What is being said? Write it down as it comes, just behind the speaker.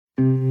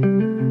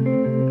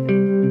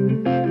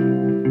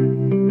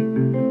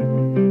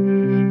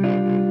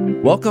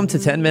Welcome to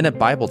 10-Minute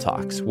Bible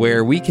Talks,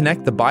 where we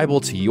connect the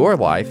Bible to your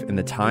life in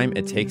the time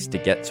it takes to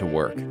get to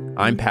work.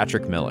 I'm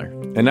Patrick Miller.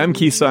 And I'm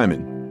Keith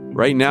Simon.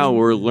 Right now,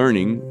 we're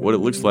learning what it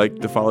looks like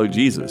to follow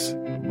Jesus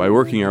by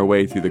working our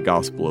way through the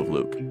Gospel of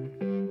Luke.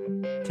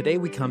 Today,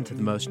 we come to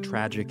the most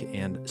tragic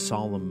and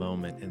solemn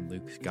moment in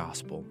Luke's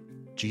Gospel,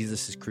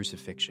 Jesus'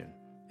 crucifixion.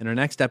 In our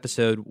next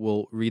episode,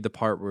 we'll read the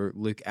part where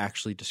Luke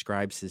actually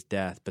describes his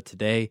death, but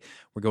today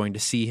we're going to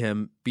see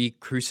him be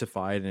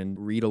crucified and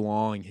read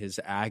along his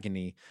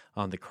agony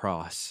on the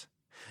cross.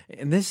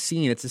 In this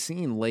scene, it's a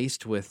scene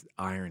laced with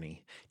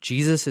irony.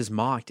 Jesus is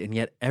mocked, and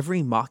yet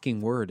every mocking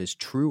word is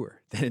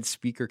truer than its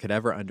speaker could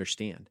ever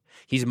understand.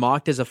 He's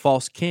mocked as a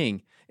false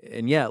king,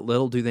 and yet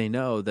little do they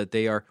know that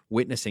they are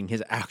witnessing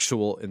his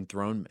actual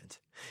enthronement.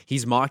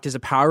 He's mocked as a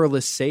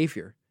powerless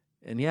savior,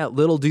 and yet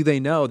little do they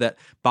know that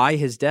by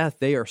his death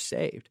they are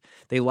saved.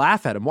 They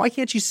laugh at him. Why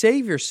can't you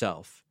save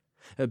yourself?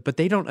 But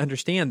they don't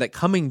understand that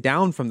coming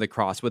down from the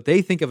cross, what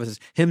they think of as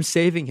him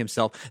saving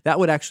himself, that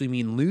would actually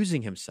mean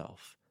losing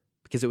himself,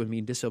 because it would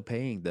mean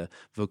disobeying the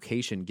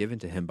vocation given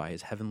to him by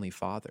his heavenly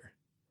Father.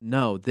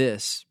 No,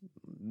 this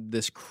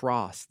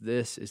cross,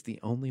 this is the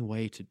only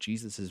way to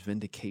Jesus'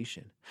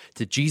 vindication,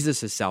 to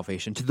Jesus'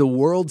 salvation, to the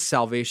world's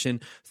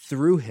salvation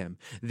through him.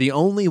 The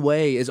only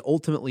way is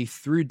ultimately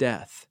through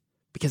death,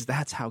 because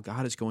that's how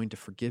God is going to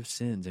forgive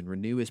sins and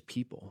renew his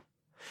people.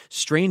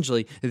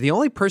 Strangely, the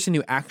only person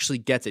who actually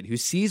gets it, who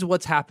sees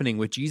what's happening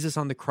with Jesus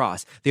on the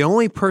cross, the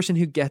only person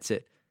who gets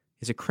it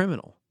is a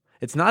criminal.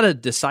 It's not a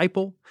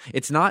disciple.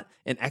 It's not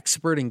an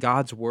expert in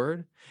God's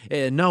word.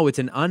 No, it's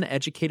an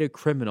uneducated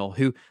criminal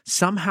who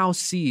somehow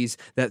sees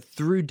that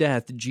through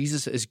death,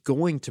 Jesus is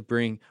going to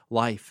bring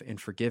life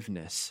and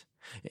forgiveness.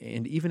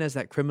 And even as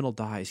that criminal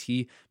dies,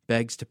 he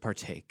begs to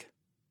partake.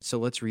 So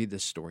let's read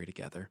this story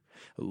together.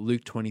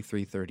 Luke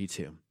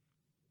 23:32.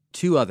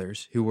 Two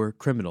others who were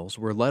criminals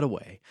were led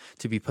away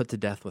to be put to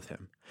death with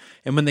him.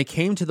 And when they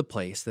came to the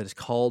place that is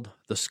called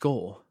the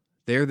Skull,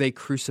 there they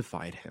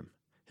crucified him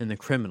and the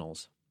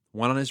criminals,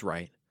 one on his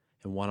right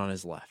and one on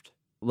his left.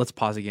 Let's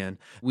pause again.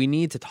 We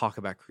need to talk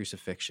about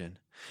crucifixion.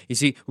 You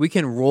see, we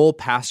can roll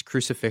past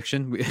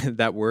crucifixion,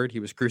 that word, he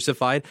was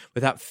crucified,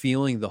 without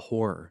feeling the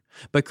horror.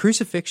 But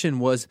crucifixion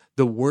was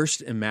the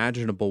worst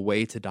imaginable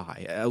way to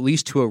die, at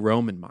least to a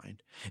Roman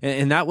mind.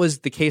 And that was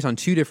the case on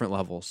two different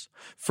levels.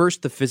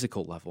 First, the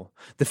physical level.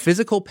 The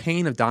physical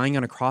pain of dying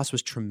on a cross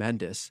was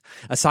tremendous.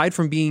 Aside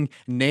from being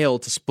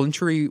nailed to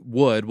splintery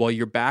wood while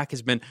your back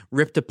has been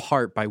ripped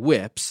apart by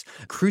whips,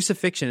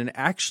 crucifixion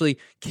actually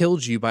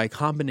killed you by a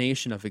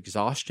combination of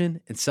exhaustion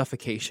and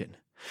suffocation.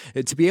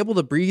 To be able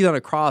to breathe on a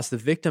cross, the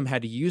victim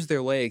had to use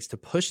their legs to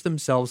push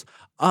themselves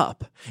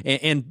up,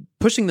 and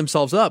pushing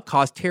themselves up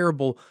caused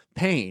terrible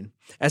pain.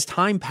 As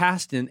time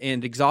passed and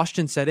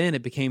exhaustion set in,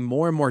 it became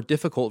more and more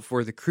difficult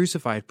for the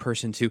crucified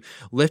person to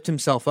lift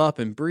himself up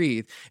and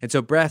breathe. And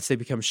so breaths, they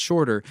become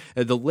shorter.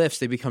 The lifts,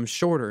 they become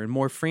shorter and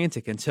more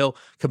frantic until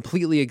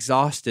completely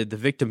exhausted, the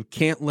victim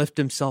can't lift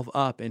himself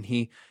up and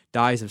he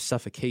dies of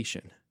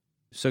suffocation.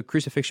 So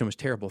crucifixion was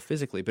terrible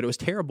physically, but it was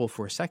terrible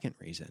for a second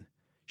reason: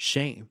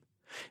 shame.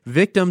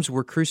 Victims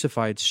were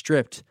crucified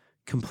stripped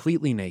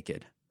completely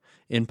naked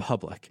in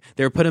public.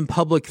 They were put in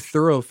public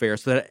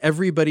thoroughfares so that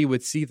everybody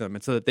would see them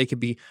and so that they could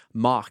be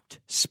mocked,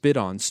 spit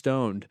on,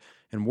 stoned,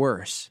 and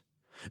worse.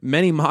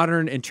 Many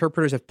modern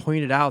interpreters have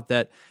pointed out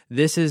that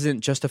this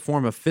isn't just a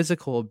form of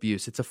physical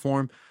abuse, it's a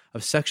form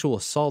of sexual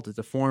assault, it's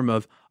a form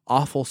of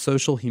awful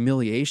social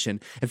humiliation.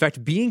 In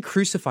fact, being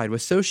crucified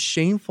was so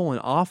shameful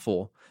and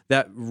awful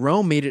that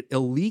Rome made it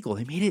illegal.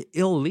 They made it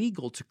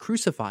illegal to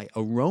crucify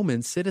a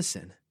Roman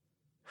citizen.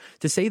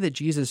 To say that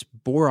Jesus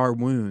bore our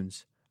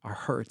wounds, our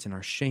hurts, and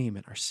our shame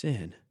and our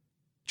sin,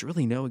 it's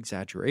really no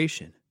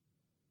exaggeration.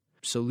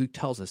 So Luke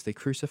tells us they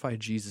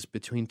crucified Jesus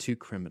between two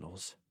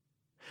criminals.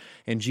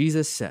 And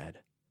Jesus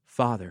said,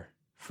 "Father,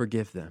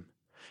 forgive them,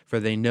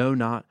 for they know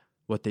not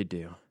what they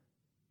do."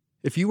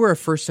 If you were a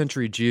first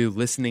century Jew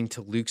listening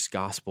to Luke's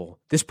gospel,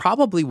 this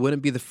probably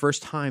wouldn't be the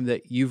first time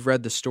that you've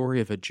read the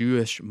story of a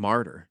Jewish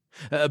martyr.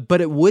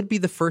 But it would be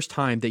the first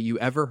time that you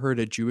ever heard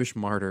a Jewish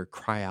martyr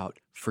cry out,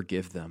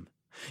 "Forgive them."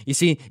 You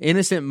see,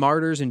 innocent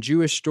martyrs in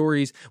Jewish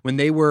stories, when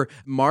they were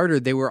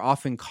martyred, they were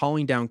often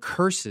calling down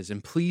curses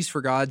and pleas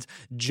for God's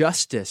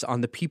justice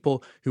on the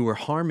people who were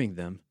harming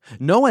them.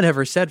 No one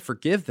ever said,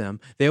 "Forgive them."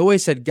 They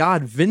always said,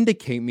 "God,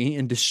 vindicate me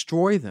and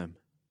destroy them."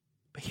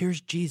 But here's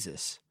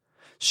Jesus,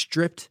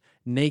 stripped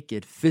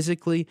naked,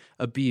 physically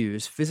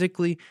abused,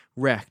 physically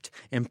wrecked,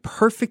 and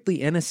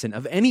perfectly innocent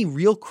of any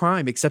real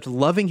crime except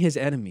loving his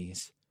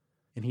enemies.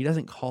 And he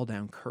doesn't call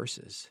down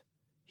curses.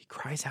 He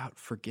cries out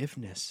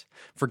forgiveness.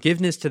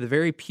 Forgiveness to the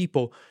very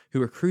people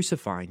who are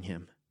crucifying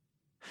him.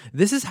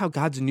 This is how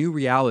God's new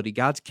reality,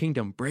 God's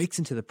kingdom, breaks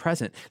into the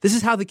present. This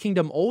is how the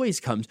kingdom always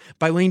comes,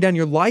 by laying down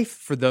your life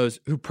for those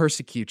who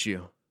persecute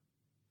you.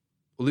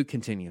 Luke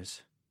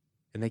continues,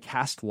 and they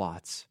cast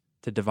lots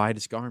to divide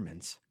his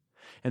garments.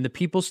 And the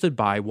people stood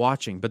by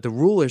watching, but the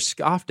rulers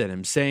scoffed at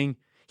him, saying,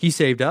 "He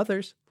saved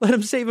others. Let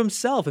him save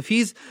himself. If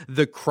he's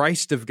the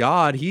Christ of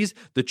God, he's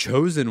the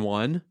chosen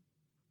one."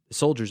 The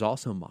soldiers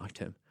also mocked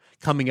him,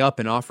 coming up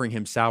and offering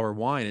him sour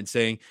wine and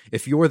saying,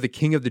 "If you're the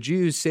king of the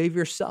Jews, save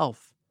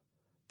yourself."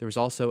 There was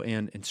also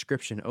an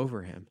inscription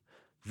over him,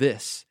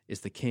 "This is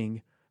the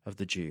King of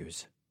the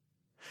Jews."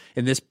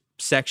 In this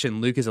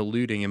section, Luke is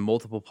alluding in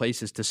multiple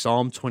places to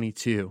Psalm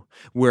 22,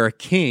 where a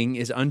king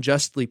is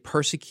unjustly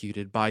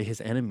persecuted by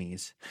his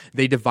enemies.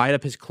 They divide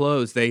up his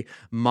clothes, they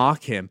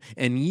mock him,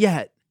 and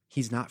yet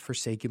he's not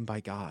forsaken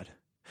by God.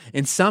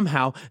 And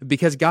somehow,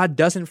 because God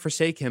doesn't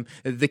forsake him,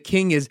 the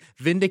king is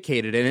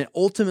vindicated, and it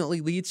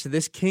ultimately leads to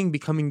this king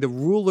becoming the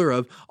ruler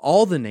of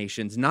all the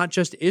nations, not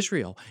just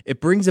Israel. It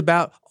brings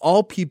about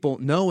all people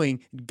knowing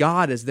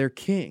God as their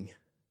king.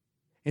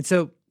 And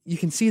so you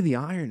can see the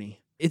irony.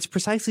 It's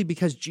precisely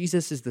because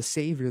Jesus is the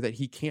Savior that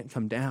he can't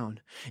come down.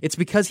 It's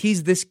because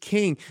he's this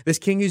king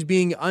who's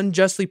being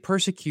unjustly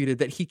persecuted,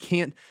 that he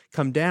can't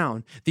come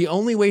down. The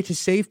only way to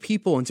save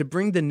people and to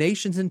bring the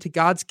nations into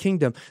God's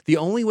kingdom, the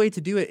only way to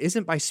do it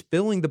isn't by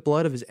spilling the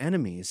blood of his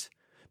enemies,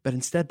 but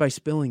instead by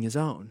spilling his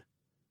own.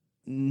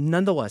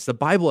 Nonetheless, the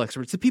Bible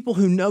experts, the people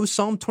who know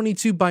Psalm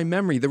 22 by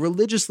memory, the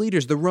religious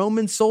leaders, the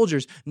Roman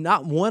soldiers,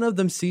 not one of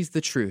them sees the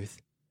truth.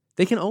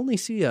 They can only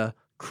see a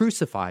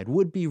crucified,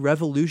 would-be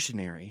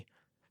revolutionary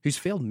who's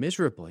failed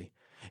miserably,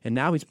 and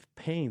now he's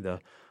paying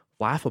the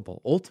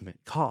laughable ultimate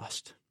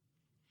cost.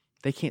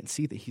 They can't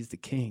see that he's the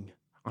king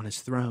on his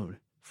throne,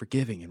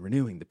 forgiving and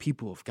renewing the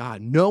people of God.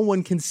 No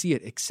one can see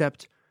it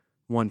except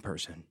one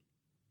person.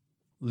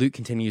 Luke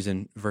continues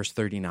in verse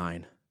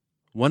 39.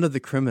 One of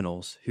the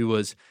criminals who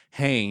was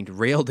hanged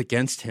railed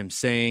against him,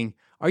 saying,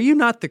 "Are you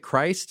not the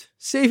Christ?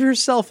 Save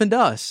yourself and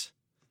us."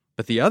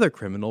 But the other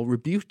criminal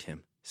rebuked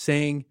him,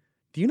 saying,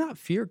 "Do you not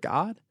fear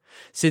God,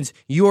 since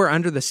you are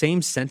under the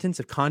same sentence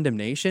of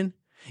condemnation?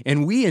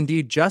 And we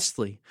indeed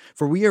justly,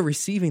 for we are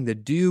receiving the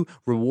due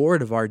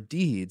reward of our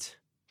deeds.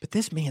 But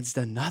this man's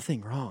done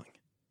nothing wrong."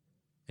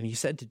 And he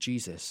said to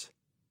Jesus,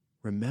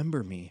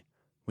 "Remember me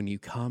when you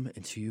come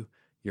into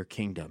your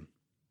kingdom."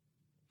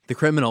 The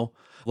criminal,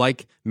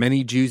 like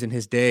many Jews in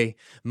his day,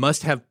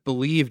 must have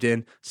believed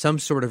in some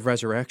sort of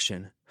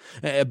resurrection.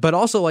 But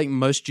also, like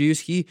most Jews,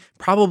 he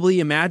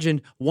probably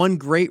imagined one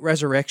great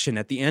resurrection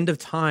at the end of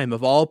time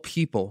of all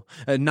people,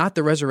 not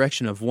the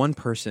resurrection of one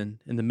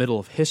person in the middle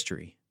of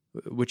history,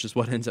 which is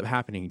what ends up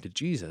happening to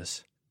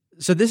Jesus.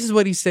 So this is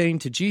what he's saying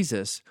to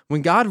Jesus.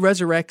 When God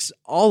resurrects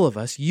all of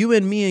us, you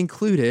and me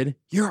included,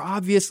 you're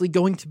obviously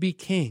going to be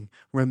king.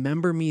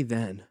 Remember me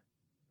then.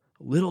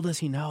 Little does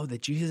he know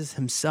that Jesus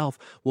himself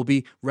will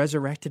be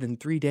resurrected in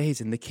 3 days,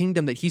 and the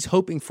kingdom that he's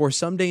hoping for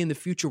someday in the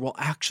future will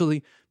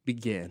actually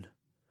begin.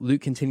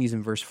 Luke continues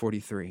in verse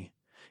 43.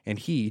 And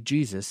he,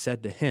 Jesus,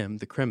 said to him,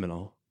 the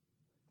criminal,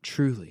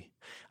 "Truly,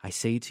 I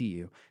say to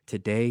you,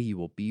 today you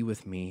will be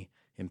with me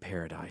in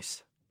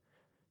paradise."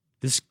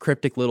 This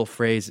cryptic little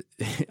phrase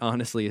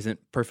honestly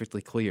isn't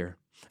perfectly clear.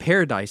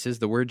 Paradises,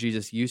 the word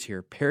Jesus used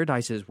here,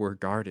 paradises were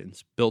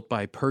gardens built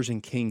by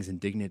Persian kings and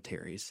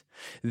dignitaries.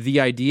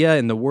 The idea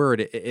and the word,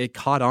 it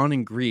caught on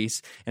in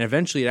Greece, and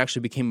eventually it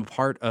actually became a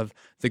part of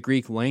the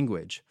Greek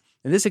language.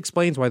 And this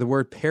explains why the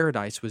word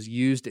paradise was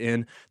used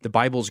in the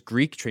Bible's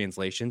Greek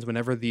translations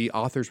whenever the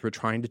authors were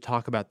trying to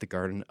talk about the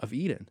Garden of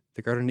Eden.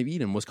 The Garden of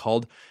Eden was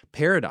called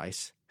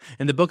paradise.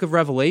 In the book of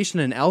Revelation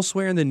and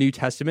elsewhere in the New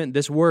Testament,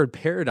 this word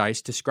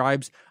paradise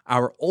describes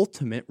our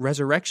ultimate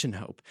resurrection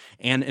hope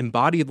and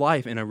embodied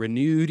life in a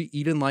renewed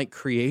Eden-like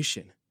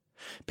creation.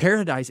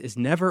 Paradise is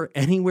never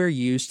anywhere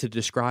used to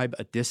describe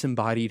a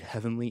disembodied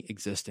heavenly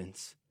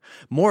existence.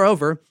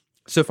 Moreover,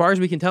 so far as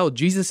we can tell,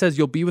 Jesus says,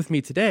 "You'll be with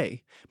me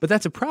today." But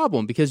that's a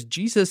problem because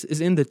Jesus is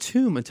in the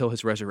tomb until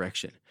his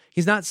resurrection.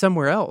 He's not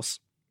somewhere else.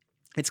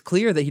 It's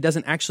clear that he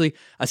doesn't actually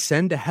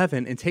ascend to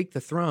heaven and take the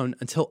throne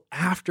until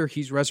after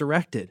he's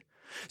resurrected.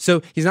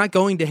 So he's not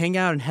going to hang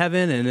out in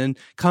heaven and then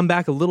come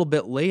back a little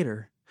bit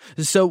later.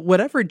 So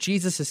whatever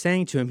Jesus is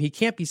saying to him, he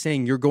can't be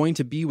saying, "You're going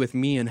to be with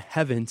me in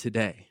heaven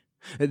today."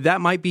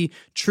 That might be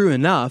true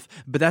enough,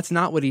 but that's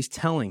not what he's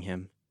telling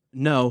him.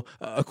 No,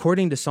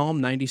 according to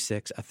Psalm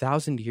 96,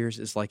 1,000 years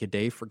is like a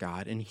day for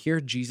God, and here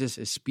Jesus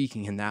is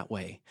speaking in that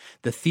way.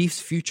 The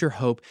thief's future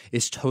hope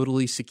is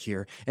totally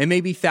secure. It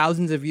may be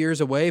thousands of years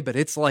away, but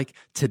it's like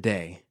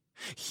today.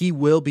 He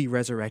will be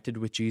resurrected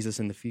with Jesus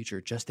in the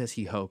future, just as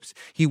he hopes.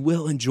 He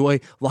will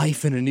enjoy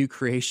life in a new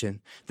creation.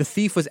 The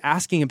thief was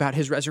asking about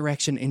his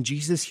resurrection, and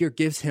Jesus here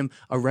gives him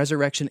a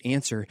resurrection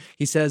answer.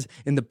 He says,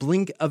 "In the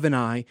blink of an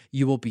eye,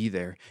 you will be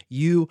there.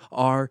 You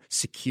are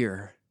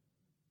secure."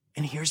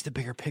 And here's the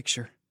bigger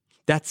picture.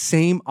 That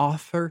same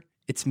offer,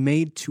 it's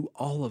made to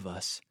all of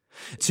us.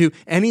 To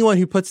anyone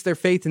who puts their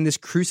faith in this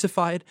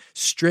crucified,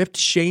 stripped,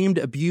 shamed,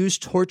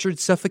 abused, tortured,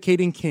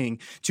 suffocating king,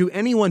 to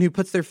anyone who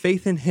puts their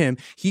faith in him,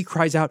 he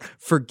cries out,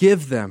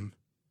 "Forgive them,"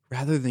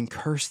 rather than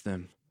curse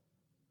them.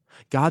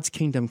 God's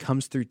kingdom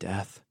comes through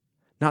death,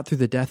 not through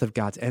the death of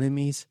God's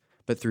enemies,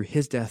 but through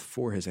his death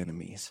for his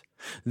enemies.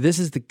 This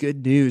is the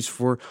good news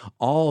for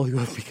all who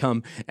have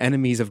become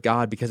enemies of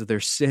God because of their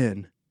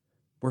sin.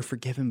 We're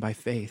forgiven by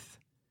faith.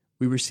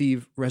 We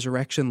receive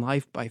resurrection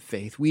life by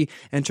faith. We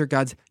enter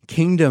God's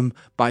kingdom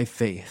by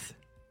faith.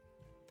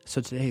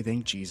 So today,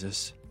 thank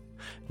Jesus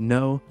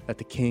Know that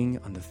the King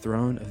on the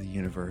throne of the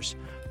universe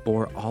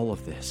bore all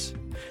of this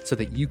so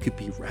that you could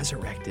be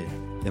resurrected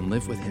and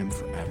live with him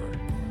forever.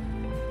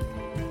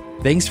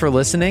 Thanks for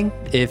listening.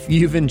 If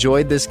you've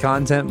enjoyed this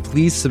content,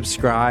 please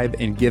subscribe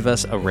and give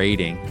us a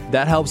rating.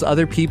 That helps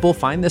other people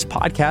find this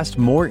podcast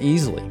more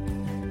easily.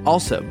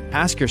 Also,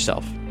 ask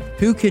yourself,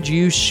 who could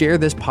you share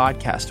this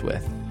podcast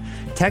with?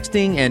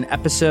 Texting an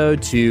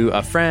episode to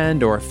a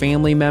friend or a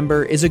family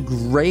member is a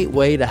great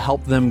way to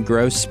help them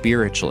grow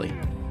spiritually.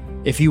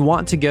 If you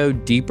want to go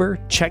deeper,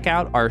 check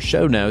out our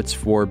show notes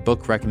for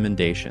book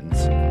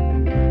recommendations.